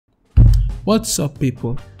What's up,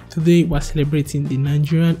 people? Today we're celebrating the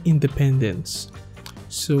Nigerian independence.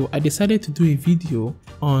 So I decided to do a video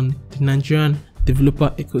on the Nigerian developer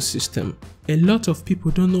ecosystem. A lot of people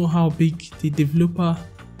don't know how big the developer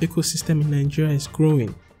ecosystem in Nigeria is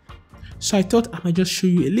growing. So I thought I might just show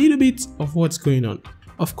you a little bit of what's going on.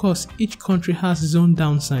 Of course, each country has its own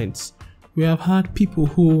downsides. We have had people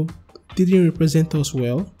who didn't represent us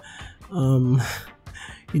well, the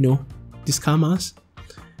scammers,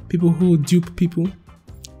 people who dupe people,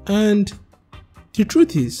 and the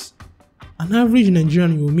truth is, an average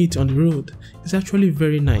Nigerian you will meet on the road is actually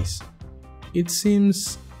very nice. It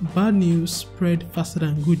seems bad news spread faster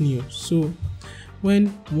than good news, so when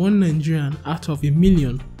one Nigerian out of a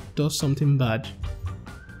million does something bad,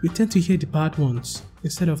 we tend to hear the bad ones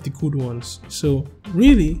instead of the good ones. So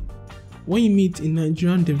really, when you meet a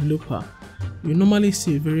Nigerian developer, you normally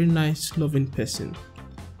see a very nice, loving person.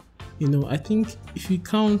 I think if you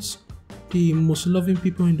count the most loving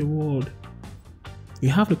people in the world, you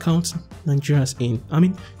have to count Nigerians in. I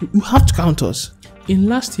mean, you have to count us. In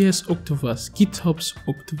last year's Octoverse, GitHub's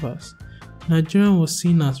Octoverse, Nigeria was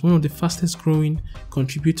seen as one of the fastest growing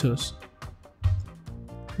contributors.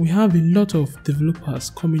 We have a lot of developers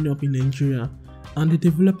coming up in Nigeria, and the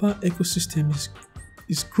developer ecosystem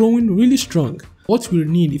is growing really strong. What we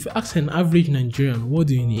need, if you ask an average Nigerian, what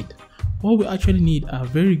do you need? What we actually need are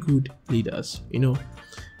very good leaders. We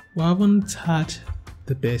haven't had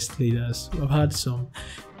the best leaders. We've had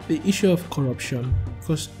the issue of corruption,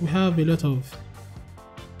 because we have a lot of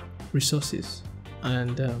resources,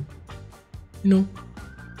 and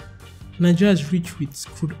Nigeria is rich with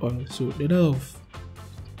crude oil, so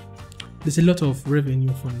there's a lot of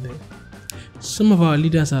revenue from there. Some of our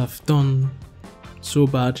leaders have done so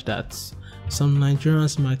bad that some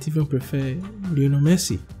Nigerians might even prefer Lionel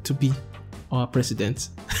Messi to be our president.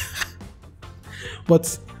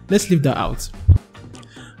 But let's leave that out.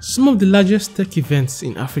 Some of the largest tech events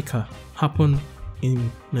in Africa happen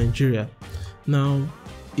in Nigeria. Now,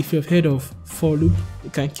 if you've heard of Forloop, you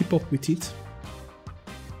can keep up with it.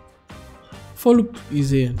 Forloop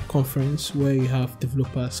is a conference where you have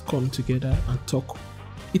developers come together and talk.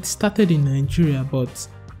 It started in Nigeria, but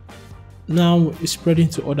now it's spreading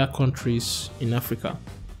to other countries in Africa.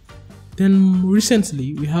 Then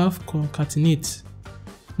recently we have concatenate.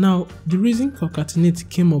 Now, the reason concatenate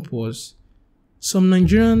came up was some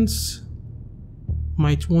Nigerians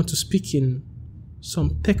might want to speak in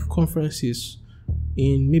some tech conferences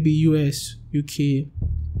in maybe US, UK,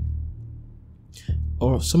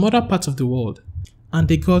 or some other parts of the world, and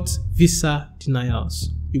they got visa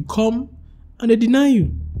denials. You come and they deny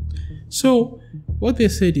you. So what they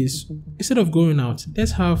said is, instead of going out,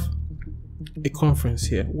 let's have a conference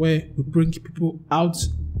here where we bring people out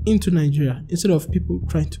into Nigeria instead of people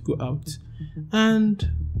trying to go out.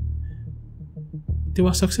 And they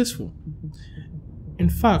were successful. In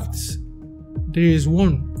fact, there is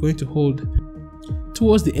one going to hold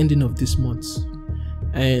towards the ending of this month,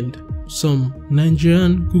 and some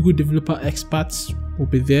Nigerian Google developer experts will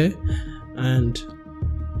be there, and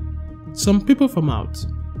some people from out.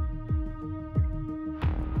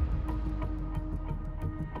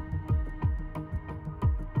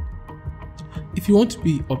 If you want to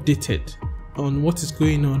be updated on what is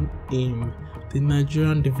going on in the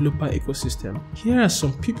Nigerian developer ecosystem, here are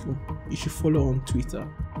some people you should follow on Twitter.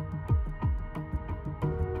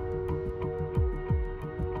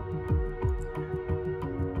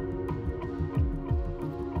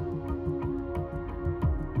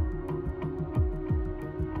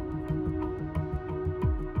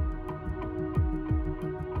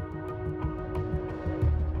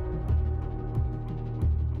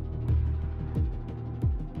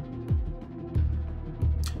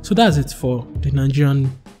 So that's it for the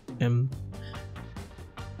Nigerian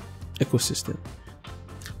ecosystem.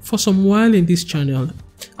 For some while in this channel,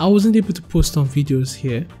 I wasn't able to post some videos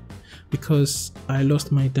here because I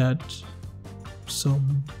lost my dad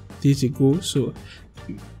some days ago, so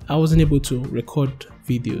I wasn't able to record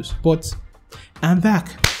videos, but I'm back.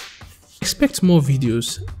 Expect more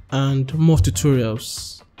videos and more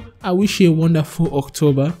tutorials. I wish you a wonderful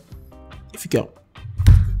October. If you can.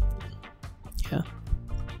 Yeah.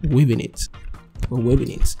 We're waving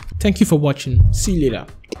it. Thank you for watching. See you later.